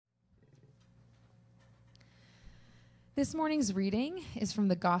This morning's reading is from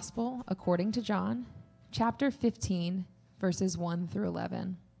the Gospel according to John, chapter 15, verses 1 through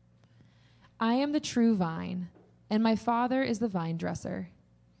 11. I am the true vine, and my Father is the vine dresser.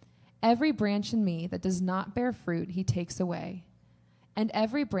 Every branch in me that does not bear fruit, he takes away. And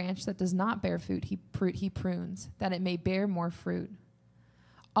every branch that does not bear fruit, he prunes, that it may bear more fruit.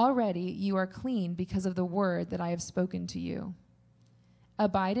 Already you are clean because of the word that I have spoken to you.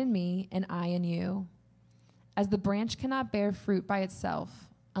 Abide in me, and I in you. As the branch cannot bear fruit by itself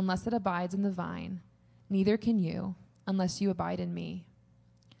unless it abides in the vine, neither can you unless you abide in me.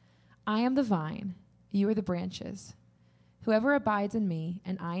 I am the vine, you are the branches. Whoever abides in me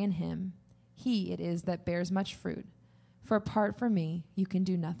and I in him, he it is that bears much fruit, for apart from me you can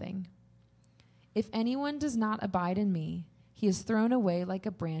do nothing. If anyone does not abide in me, he is thrown away like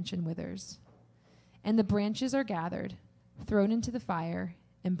a branch and withers. And the branches are gathered, thrown into the fire,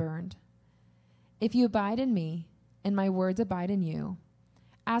 and burned. If you abide in me, and my words abide in you,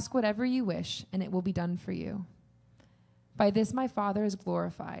 ask whatever you wish, and it will be done for you. By this my Father is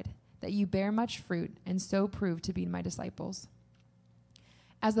glorified, that you bear much fruit, and so prove to be my disciples.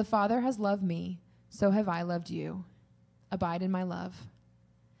 As the Father has loved me, so have I loved you. Abide in my love.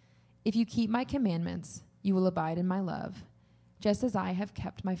 If you keep my commandments, you will abide in my love, just as I have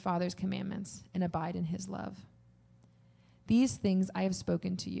kept my Father's commandments, and abide in his love. These things I have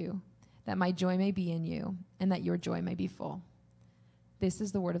spoken to you, that my joy may be in you, and that your joy may be full. This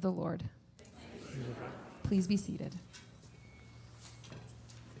is the word of the Lord. Please be seated.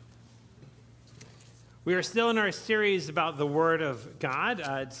 We are still in our series about the Word of God.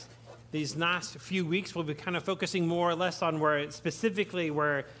 These last few weeks, we'll be kind of focusing more or less on where places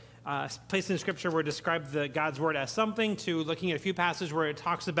in Scripture where describe God's Word as something, to looking at a few passages where it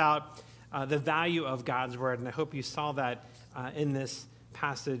talks about the value of God's Word. And I hope you saw that in this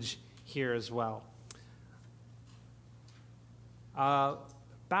passage here as well.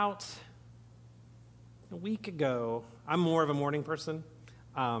 About a week ago, I'm more of a morning person.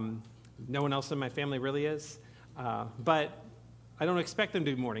 No one else in my family really is. But I don't expect them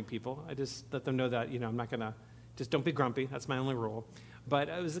to be morning people. I just let them know that, I'm not going to, just don't be grumpy. That's my only rule. But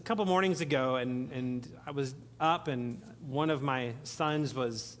it was a couple mornings ago, and I was up, and one of my sons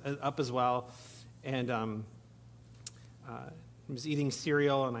was up as well. And he was eating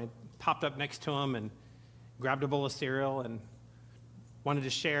cereal, and I popped up next to him and grabbed a bowl of cereal and wanted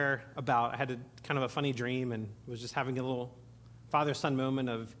to share about, I had kind of a funny dream, and was just having a little father-son moment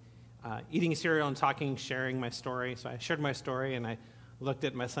of eating cereal and talking, sharing my story. So I shared my story, and I looked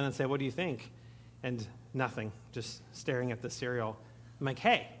at my son and said, "What do you think?" And nothing, just staring at the cereal. I'm like,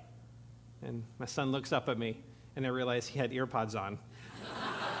 "Hey." And my son looks up at me, and I realized he had ear pods on.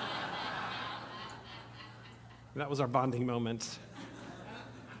 That was our bonding moment.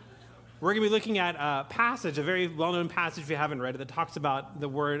 We're going to be looking at a passage, a very well-known passage if you haven't read it, that talks about the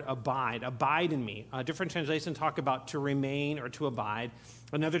word abide. Abide in me. Different translations talk about to remain or to abide.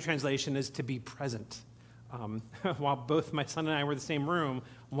 Another translation is to be present. While both my son and I were in the same room,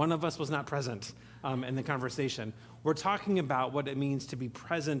 one of us was not present in the conversation. We're talking about what it means to be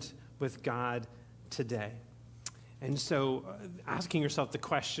present with God today. And so asking yourself the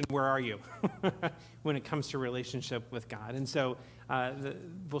question, where are you when it comes to relationship with God? And so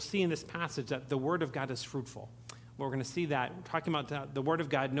we'll see in this passage that the Word of God is fruitful. We're going to see that. We're talking about the Word of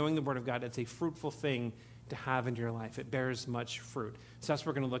God, knowing the Word of God, it's a fruitful thing to have in your life. It bears much fruit. So that's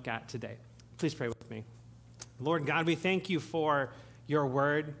what we're going to look at today. Please pray with me. Lord God, we thank you for your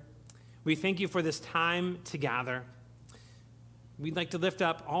Word. We thank you for this time to gather. We'd like to lift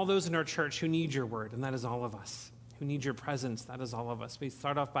up all those in our church who need your Word, and that is all of us. Who need your presence, that is all of us. We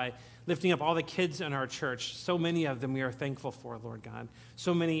start off by lifting up all the kids in our church. So many of them we are thankful for, Lord God.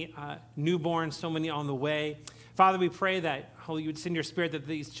 So many newborns, so many on the way. Father, we pray that you would send your Spirit, that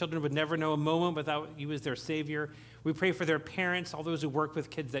these children would never know a moment without you as their Savior. We pray for their parents, all those who work with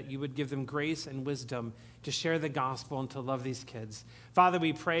kids, that you would give them grace and wisdom to share the gospel and to love these kids. Father,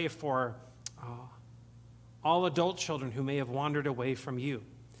 we pray for all adult children who may have wandered away from you.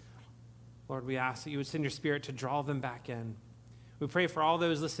 Lord, we ask that you would send your Spirit to draw them back in. We pray for all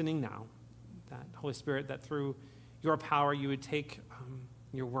those listening now, that Holy Spirit, that through your power you would take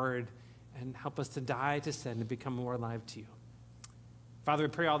your word and help us to die to sin and become more alive to you. Father, we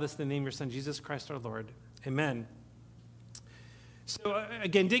pray all this in the name of your Son, Jesus Christ our Lord. Amen. So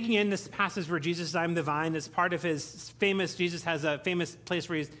again, digging in this passage where Jesus says, "I'm the vine," is part of his famous, Jesus has a famous place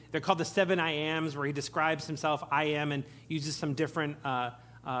where they're called the 7 I ams, where he describes himself, I am, and uses some different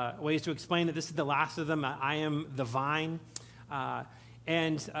ways to explain that this is the last of them. I am the vine.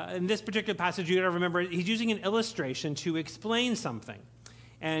 And in this particular passage, you got to remember, he's using an illustration to explain something.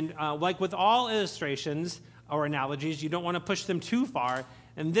 And like with all illustrations, or analogies. You don't want to push them too far.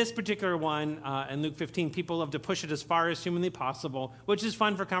 And this particular one in Luke 15, people love to push it as far as humanly possible, which is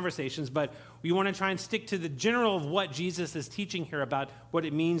fun for conversations, but we want to try and stick to the general of what Jesus is teaching here about what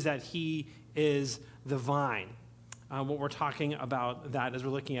it means that he is the vine. What we're talking about that as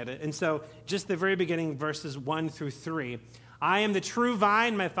we're looking at it. And so just the very beginning, verses 1 through 3. I am the true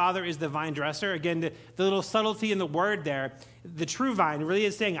vine, my Father is the vine dresser. Again, the little subtlety in the word there, the true vine really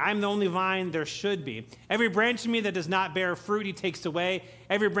is saying, I'm the only vine there should be. Every branch in me that does not bear fruit, he takes away.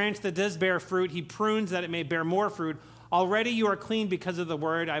 Every branch that does bear fruit, he prunes that it may bear more fruit. Already you are clean because of the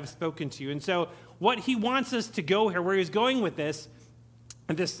word I've spoken to you. And so what he wants us to go here, where he's going with this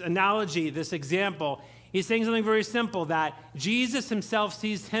analogy, this example, he's saying something very simple, that Jesus himself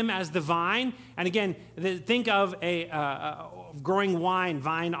sees him as the vine. And again, think of a growing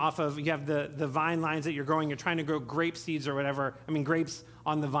vine off of, you have the vine lines that you're growing. You're trying to grow grape seeds or whatever. Grapes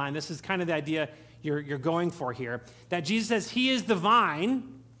on the vine. This is kind of the idea you're going for here. That Jesus says he is the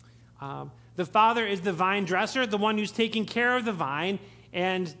vine. The Father is the vine dresser, the one who's taking care of the vine.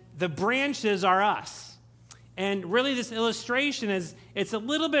 And the branches are us. And really this illustration is, it's a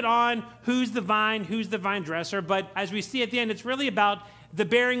little bit on who's the vine dresser, but as we see at the end, it's really about the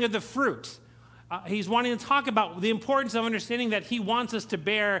bearing of the fruit. He's wanting to talk about the importance of understanding that he wants us to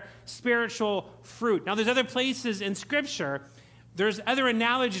bear spiritual fruit. Now, there's other places in Scripture, there's other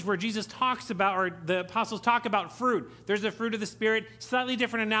analogies where Jesus talks about, or the apostles talk about fruit. There's the fruit of the Spirit, slightly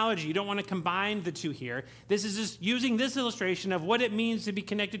different analogy. You don't want to combine the two here. This is just using this illustration of what it means to be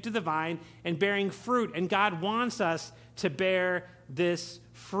connected to the vine and bearing fruit. And God wants us to bear this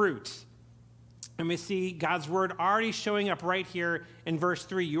fruit. And we see God's word already showing up right here in verse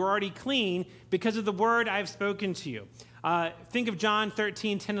 3. You're already clean because of the word I've spoken to you. Think of John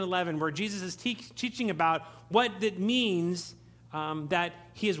 13, 10, and 11, where Jesus is teaching about what it means that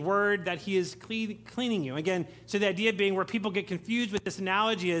his word, that he is cleaning you. Again, so the idea being where people get confused with this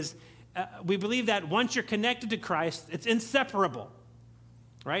analogy is we believe that once you're connected to Christ, it's inseparable,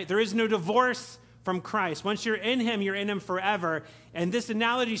 right? There is no divorce from Christ. Once you're in him forever. And this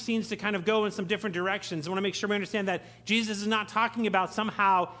analogy seems to kind of go in some different directions. I want to make sure we understand that Jesus is not talking about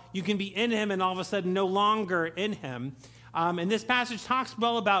somehow you can be in him and all of a sudden no longer in him. And this passage talks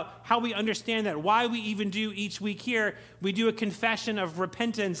well about how we understand that, why we even do each week here, we do a confession of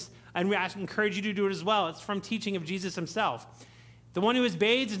repentance, and we encourage you to do it as well. It's from teaching of Jesus himself. The one who is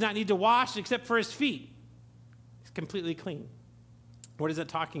bathed does not need to wash except for his feet. He's completely clean. What is it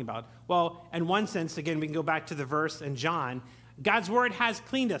talking about? Well, in one sense, again, we can go back to the verse in John. God's word has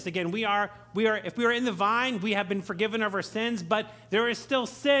cleaned us. Again, if we are in the vine, we have been forgiven of our sins, but there is still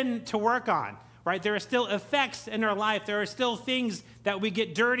sin to work on. Right? There are still effects in our life. There are still things that we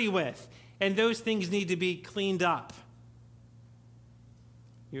get dirty with, and those things need to be cleaned up.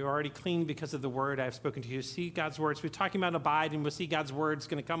 You're already clean because of the word I've spoken to you. See God's words. We're talking about abide, and we'll see God's words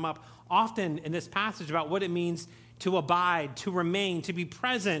going to come up often in this passage about what it means to abide, to remain, to be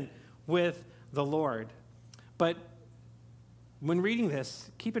present with the Lord. But when reading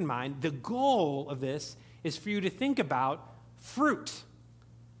this, keep in mind, the goal of this is for you to think about fruit.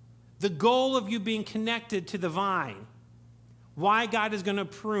 The goal of you being connected to the vine, why God is going to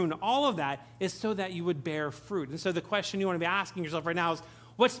prune, all of that is so that you would bear fruit. And so the question you want to be asking yourself right now is,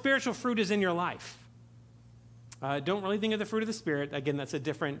 what spiritual fruit is in your life? Don't really think of the fruit of the Spirit. Again, that's a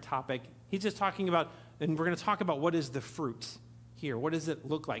different topic. He's just talking about, and we're going to talk about what is the fruit here. What does it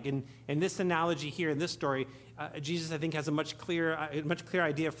look like? And in this analogy here, in this story, Jesus, I think, has a much clearer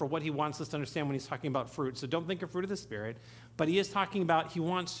idea for what he wants us to understand when he's talking about fruit. So don't think of fruit of the Spirit, but he is talking about, he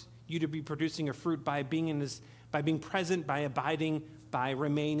wants you to be producing a fruit by being by being present, by abiding, by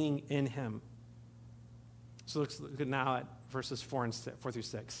remaining in him. So let's look now at verses 4 through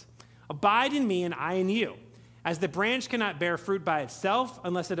 6. Abide in me and I in you. As the branch cannot bear fruit by itself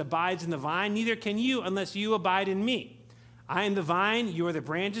unless it abides in the vine, neither can you unless you abide in me. I am the vine, you are the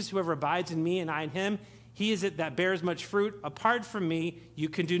branches. Whoever abides in me and I in him, he is it that bears much fruit. Apart from me, you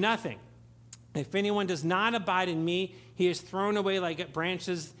can do nothing. If anyone does not abide in me, he is thrown away like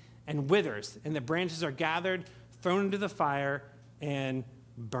branches and withers, and the branches are gathered, thrown into the fire, and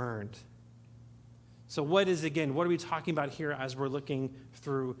burned. So what are we talking about here as we're looking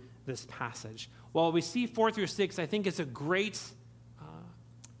through this passage? Well, we see 4 through 6, I think it's a great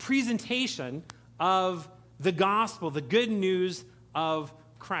presentation of the gospel, the good news of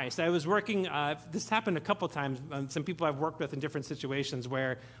Christ. I was working, this happened a couple times, some people I've worked with in different situations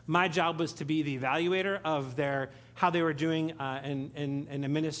where my job was to be the evaluator of how they were doing in a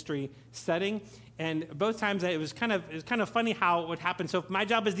ministry setting. And both times it was kind of funny how it would happen. So if my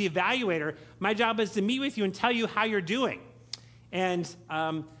job is the evaluator, my job is to meet with you and tell you how you're doing. And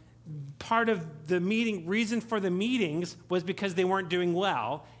part of the reason for the meetings was because they weren't doing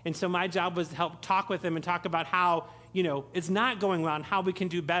well. And so my job was to help talk with them and talk about how, it's not going well and how we can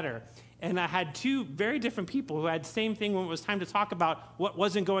do better. And I had two very different people who had the same thing when it was time to talk about what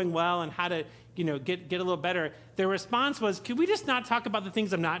wasn't going well and how to, get a little better. Their response was, could we just not talk about the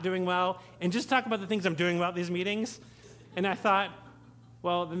things I'm not doing well and just talk about the things I'm doing well at these meetings? And I thought,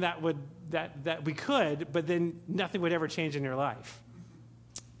 well, then that we could, but then nothing would ever change in your life.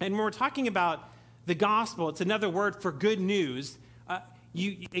 And when we're talking about the gospel, it's another word for good news.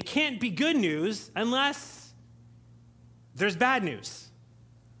 It can't be good news unless there's bad news,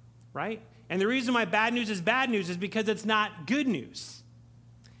 right? And the reason why bad news is because it's not good news.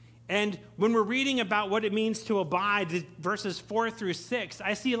 And when we're reading about what it means to abide, verses 4 through 6,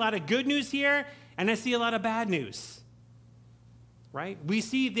 I see a lot of good news here, and I see a lot of bad news, right? We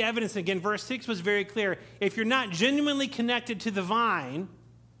see the evidence again. Verse 6 was very clear. If you're not genuinely connected to the vine,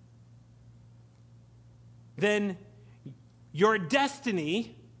 then your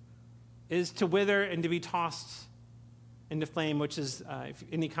destiny is to wither and to be tossed into flame, which is, if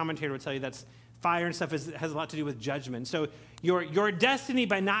any commentator would tell you, that's fire and stuff has a lot to do with judgment. So your destiny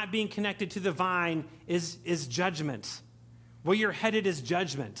by not being connected to the vine is judgment. Where you're headed is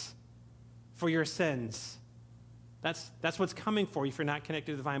judgment for your sins. That's what's coming for you if you're not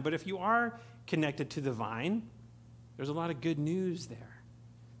connected to the vine. But if you are connected to the vine, there's a lot of good news there.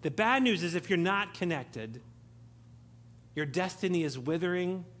 The bad news is if you're not connected, your destiny is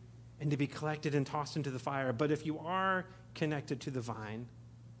withering and to be collected and tossed into the fire. But if you are connected to the vine,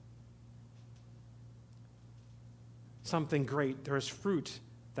 something great, there is fruit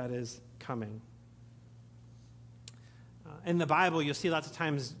that is coming. In the Bible, you'll see lots of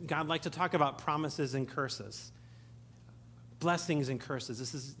times God likes to talk about promises and curses. Blessings and curses.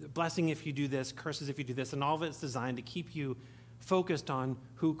 This is blessing if you do this, curses if you do this, and all of it's designed to keep you focused on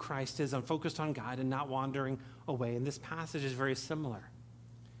who Christ is, and focused on God and not wandering away. And this passage is very similar.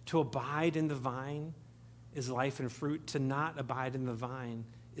 To abide in the vine is life and fruit. To not abide in the vine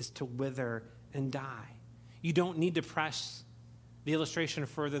is to wither and die. You don't need to press the illustration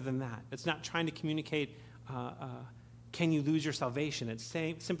further than that. It's not trying to communicate, can you lose your salvation? It's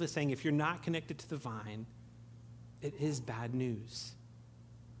simply saying if you're not connected to the vine, it is bad news.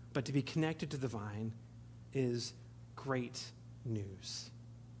 But to be connected to the vine is great news.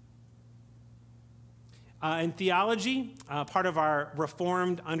 In theology, part of our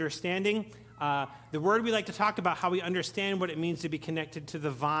Reformed understanding, the word we like to talk about, how we understand what it means to be connected to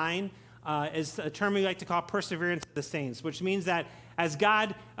the vine, is a term we like to call perseverance of the saints, which means that as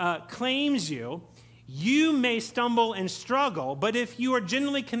God claims you, you may stumble and struggle, but if you are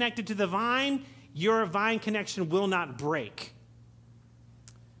genuinely connected to the vine, your vine connection will not break.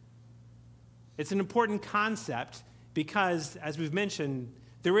 It's an important concept because, as we've mentioned,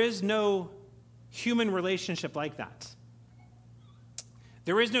 there is no human relationship like that.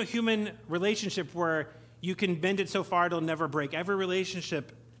 There is no human relationship where you can bend it so far it'll never break. Every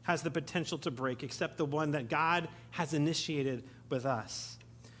relationship has the potential to break, except the one that God has initiated with us.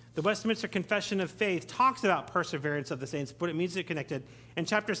 The Westminster Confession of Faith talks about perseverance of the saints, what it means to be connected. In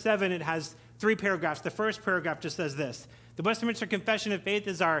chapter 7, it has 3 paragraphs. The first paragraph just says this. The Westminster Confession of Faith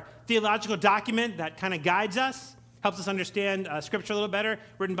is our theological document that kind of guides us, helps us understand Scripture a little better,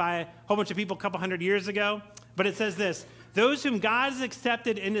 written by a whole bunch of people a couple hundred years ago. But it says this, those whom God has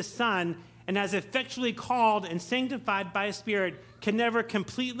accepted in his Son and has effectually called and sanctified by his Spirit can never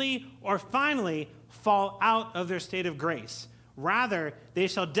completely or finally fall out of their state of grace. Rather, they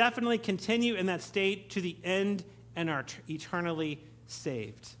shall definitely continue in that state to the end and are eternally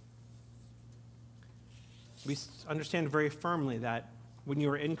saved. We understand very firmly that when you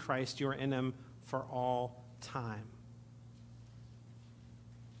are in Christ, you are in him for all time.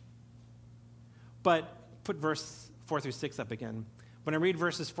 But put verse 4 through 6 up again. When I read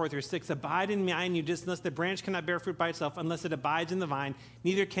verses 4 through 6, abide in me, and you just, unless the branch cannot bear fruit by itself, unless it abides in the vine,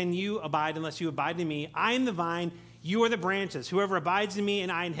 neither can you abide unless you abide in me. I am the vine, you are the branches. Whoever abides in me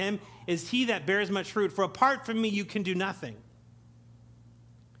and I in him is he that bears much fruit. For apart from me, you can do nothing.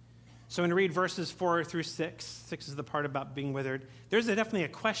 So when I read verses 4 through 6, 6 is the part about being withered, there's definitely a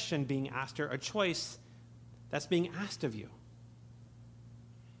question being asked, or a choice that's being asked of you.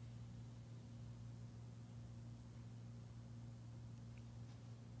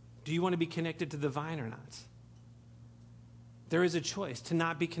 Do you want to be connected to the vine or not? There is a choice. To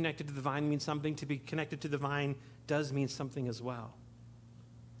not be connected to the vine means something. To be connected to the vine does mean something as well.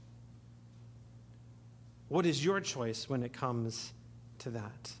 What is your choice when it comes to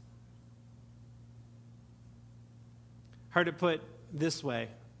that? Heard it put this way.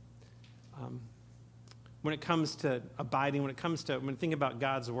 when it comes to abiding, when you think about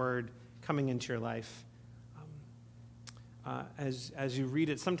God's word coming into your life, as you read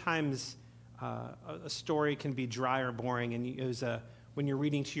it, sometimes a story can be dry or boring, and when you're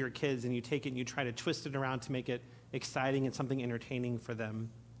reading to your kids and you take it and you try to twist it around to make it exciting and something entertaining for them.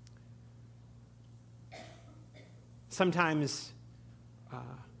 Sometimes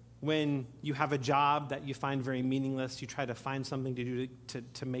when you have a job that you find very meaningless, you try to find something to do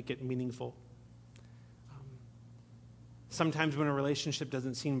to make it meaningful. Sometimes when a relationship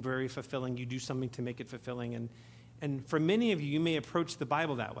doesn't seem very fulfilling, you do something to make it fulfilling. And for many of you, you may approach the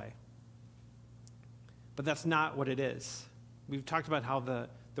Bible that way. But that's not what it is. We've talked about how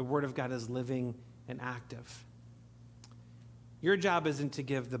the Word of God is living and active. Your job isn't to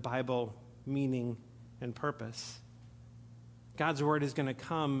give the Bible meaning and purpose. God's Word is going to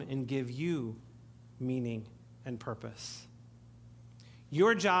come and give you meaning and purpose.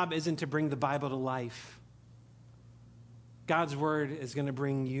 Your job isn't to bring the Bible to life. God's Word is going to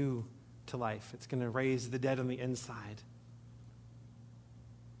bring you to life. It's going to raise the dead on the inside.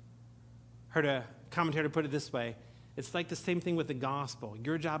 Heard a commentator put it this way: it's like the same thing with the gospel.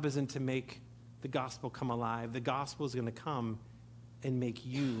 Your job isn't to make the gospel come alive. The gospel is going to come and make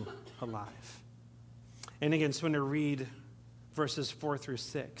you alive. And again, so when I read verses 4 through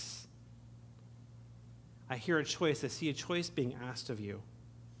 6, I hear a choice. I see a choice being asked of you.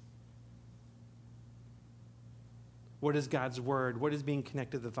 What is God's word? What does being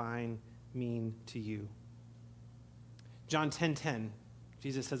connected to the vine mean to you? John 10:10,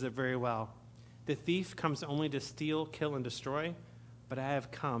 Jesus says it very well. The thief comes only to steal, kill, and destroy, but I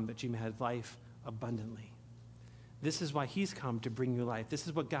have come that you may have life abundantly. This is why he's come, to bring you life. This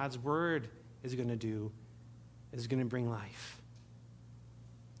is what God's word is going to do, is going to bring life.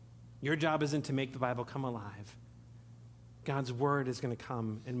 Your job isn't to make the Bible come alive. God's word is going to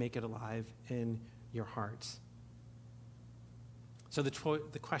come and make it alive in your hearts. So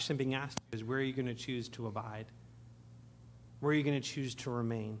the question being asked is, where are you going to choose to abide? Where are you going to choose to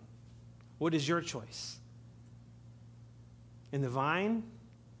remain? What is your choice? In the vine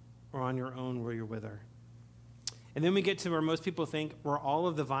or on your own where you wither? And then we get to where most people think, where all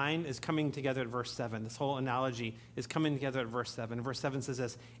of the vine is coming together at verse 7. This whole analogy is coming together at verse 7. Verse 7 says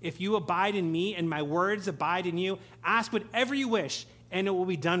this: if you abide in me and my words abide in you, ask whatever you wish and it will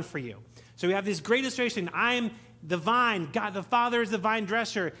be done for you. So we have this great illustration. I am the vine, God the Father is the vine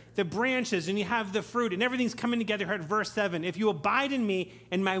dresser, the branches, and you have the fruit, and everything's coming together here at verse 7. If you abide in me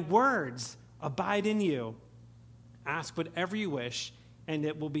and my words abide in you, ask whatever you wish and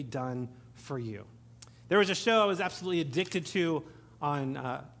it will be done for you. There was a show I was absolutely addicted to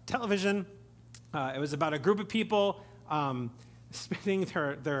on television. It was about a group of people spending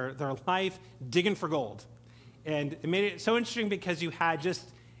their life digging for gold. And it made it so interesting because you had just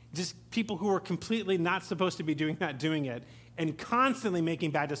people who were completely not supposed to be doing that, doing it, and constantly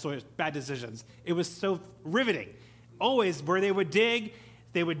making bad decisions. It was so riveting. Always where they would dig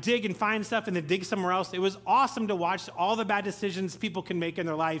and find stuff and then dig somewhere else. It was awesome to watch all the bad decisions people can make in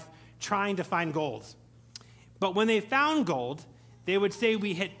their life trying to find gold. But when they found gold, they would say,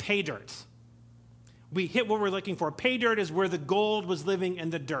 we hit pay dirt. We hit what we're looking for. Pay dirt is where the gold was living in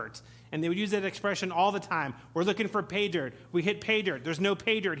the dirt. And they would use that expression all the time. We're looking for pay dirt. We hit pay dirt. There's no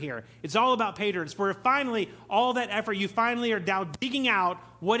pay dirt here. It's all about pay dirt. It's where finally, all that effort, you finally are now digging out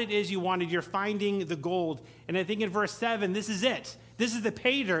what it is you wanted. You're finding the gold. And I think in verse 7, this is it. This is the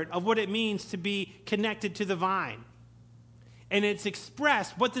pay dirt of what it means to be connected to the vine. And it's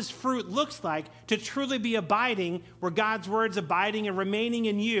expressed what this fruit looks like to truly be abiding, where God's word's abiding and remaining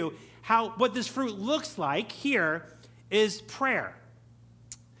in you. What this fruit looks like here is prayer.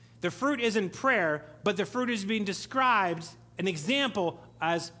 The fruit isn't prayer, but the fruit is being described, an example,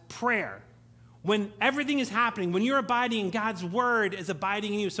 as prayer. When everything is happening, when you're abiding and God's word is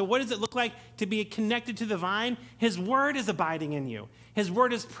abiding in you. So what does it look like to be connected to the vine? His word is abiding in you. His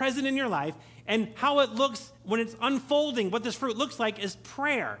word is present in your life. And how it looks when it's unfolding, what this fruit looks like, is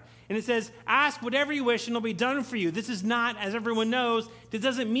prayer. And it says, ask whatever you wish and it'll be done for you. This is not, as everyone knows, this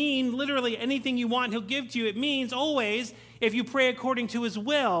doesn't mean literally anything you want he'll give to you. It means always, if you pray according to his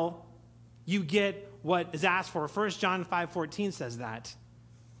will, you get what is asked for. 1 John 5:14 says that.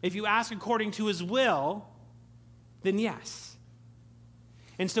 If you ask according to his will, then yes.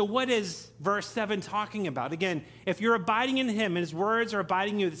 And so what is verse 7 talking about? Again, if you're abiding in him and his words are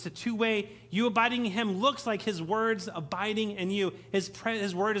abiding in you, it's a two-way. You abiding in him looks like his words abiding in you. His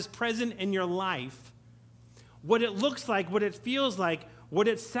word is present in your life. What it looks like, what it feels like, what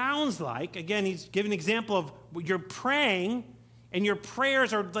it sounds like. Again, he's giving an example of you're praying and your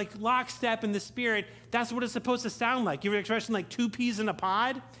prayers are like lockstep in the Spirit. That's what it's supposed to sound like. You have an expression like 2 peas in a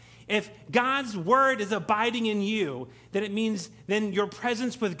pod. If God's word is abiding in you, then it means then your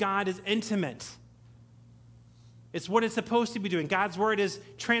presence with God is intimate. It's what it's supposed to be doing. God's word is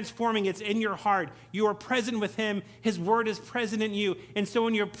transforming. It's in your heart. You are present with him. His word is present in you. And so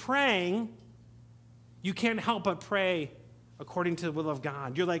when you're praying, you can't help but pray according to the will of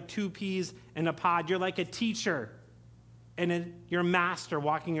God. You're like two peas in a pod. You're like a teacher and your master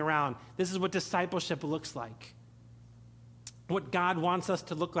walking around. This is what discipleship looks like. What God wants us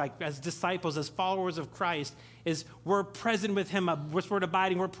to look like as disciples, as followers of Christ, is we're present with him, we're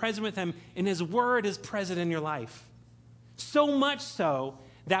abiding, we're present with him, and his word is present in your life. So much so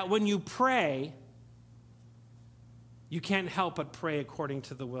that when you pray, you can't help but pray according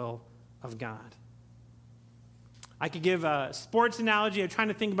to the will of God. I could give a sports analogy. I'm trying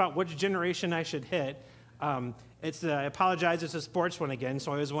to think about which generation I should hit. I apologize, it's a sports one again,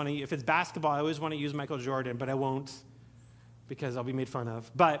 so I always want to, if it's basketball, I always want to use Michael Jordan, but I won't, because I'll be made fun of.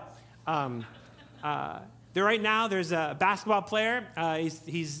 But right now, there's a basketball player.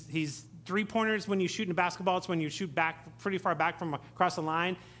 He's three-pointers when you shoot in basketball. It's when you shoot back pretty far back from across the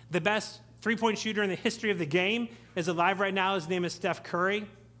line. The best three-point shooter in the history of the game is alive right now. His name is Steph Curry.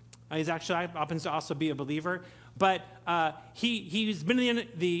 He's actually happens to also be a believer. But he's been in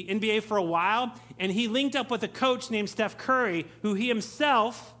the NBA for a while, and he linked up with a coach named Steph Curry, who he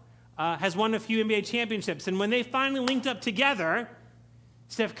himself has won a few NBA championships. And when they finally linked up together,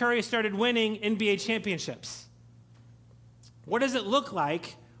 Steph Curry started winning NBA championships. What does it look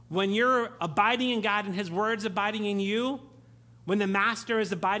like when you're abiding in God and his word's abiding in you? When the master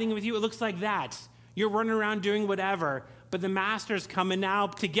is abiding with you, it looks like that. You're running around doing whatever, but the master's come, and now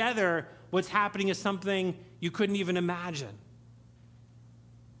together what's happening is something you couldn't even imagine.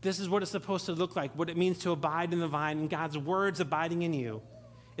 This is what it's supposed to look like, what it means to abide in the vine, and God's word's abiding in you.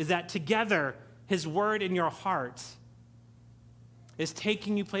 Is that together, his word in your heart is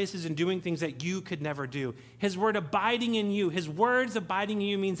taking you places and doing things that you could never do. His word abiding in you, his words abiding in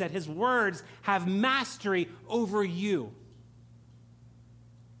you means that his words have mastery over you.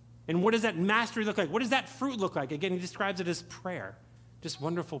 And what does that mastery look like? What does that fruit look like? Again, he describes it as prayer, just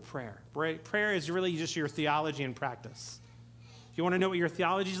wonderful prayer. Prayer is really just your theology and practice. If you want to know what your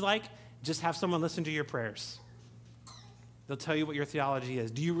theology is like, just have someone listen to your prayers. They'll tell you what your theology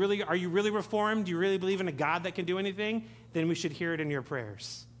is. Are you really reformed? Do you really believe in a God that can do anything? Then we should hear it in your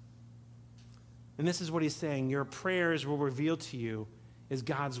prayers. And this is what he's saying. Your prayers will reveal to you is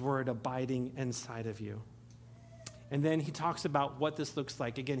God's word abiding inside of you. And then he talks about what this looks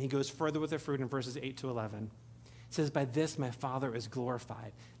like. Again, he goes further with the fruit in verses 8 to 11. It says, by this my Father is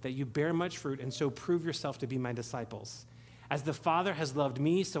glorified, that you bear much fruit and so prove yourself to be my disciples. As the Father has loved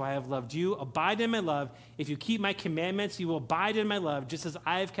me, so I have loved you. Abide in my love. If you keep my commandments, you will abide in my love, just as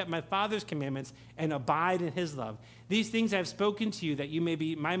I have kept my Father's commandments and abide in his love. These things I have spoken to you, that you may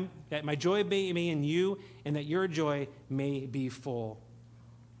be that my joy may be in you, and that your joy may be full.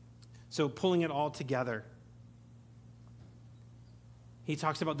 So pulling it all together, he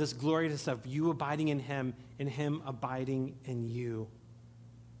talks about this glorious stuff, you abiding in him and him abiding in you.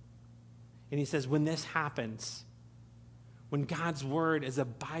 And he says, when this happens, when God's word is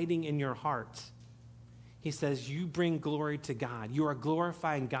abiding in your heart, he says, you bring glory to God. You are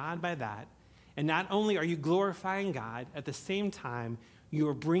glorifying God by that. And not only are you glorifying God, at the same time, you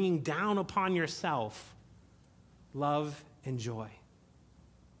are bringing down upon yourself love and joy.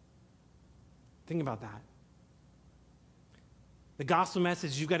 Think about that. The gospel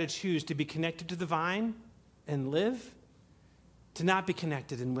message, you've got to choose to be connected to the vine and live, to not be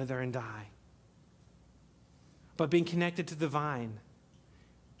connected and wither and die. But being connected to the vine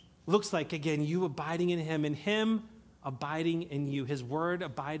looks like, again, you abiding in him and him abiding in you, his word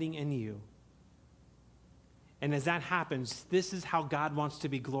abiding in you. And as that happens, this is how God wants to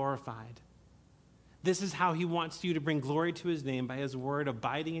be glorified. This is how he wants you to bring glory to his name by his word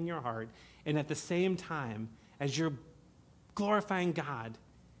abiding in your heart. And at the same time, as you're glorifying God,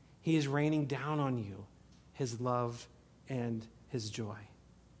 he is raining down on you his love and his joy.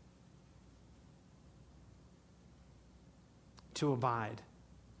 To abide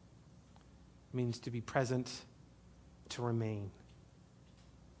means to be present, to remain.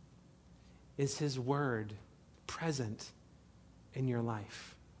 Is his word present in your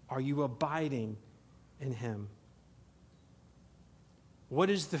life? Are you abiding in him? What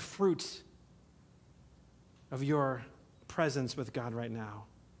is the fruit of your presence with God right now?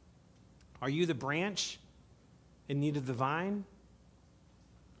 Are you the branch in need of the vine?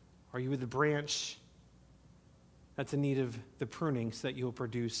 Are you the branch that's in need of the pruning so that you will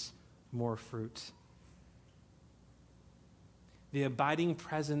produce more fruit? The abiding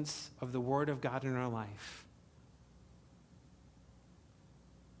presence of the word of God in our life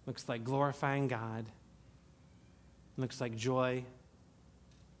Looks like glorifying God. Looks like joy.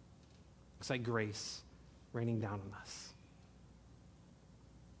 Looks like grace raining down on us.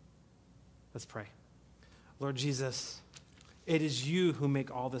 Let's pray. Lord Jesus, it is you who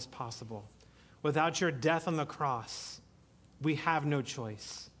make all this possible. Without your death on the cross, we have no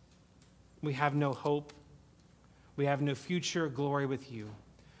choice. We have no hope. We have no future glory with you.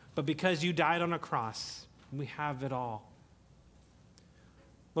 But because you died on a cross, we have it all.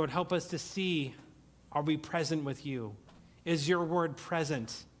 Lord, help us to see, are we present with you? Is your word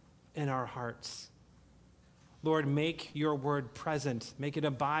present in our hearts? Lord, make your word present. Make it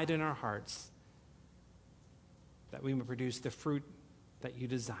abide in our hearts, that we may produce the fruit that you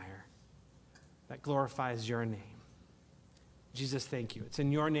desire, that glorifies your name. Jesus, thank you. It's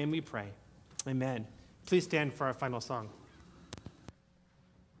in your name we pray. Amen. Please stand for our final song.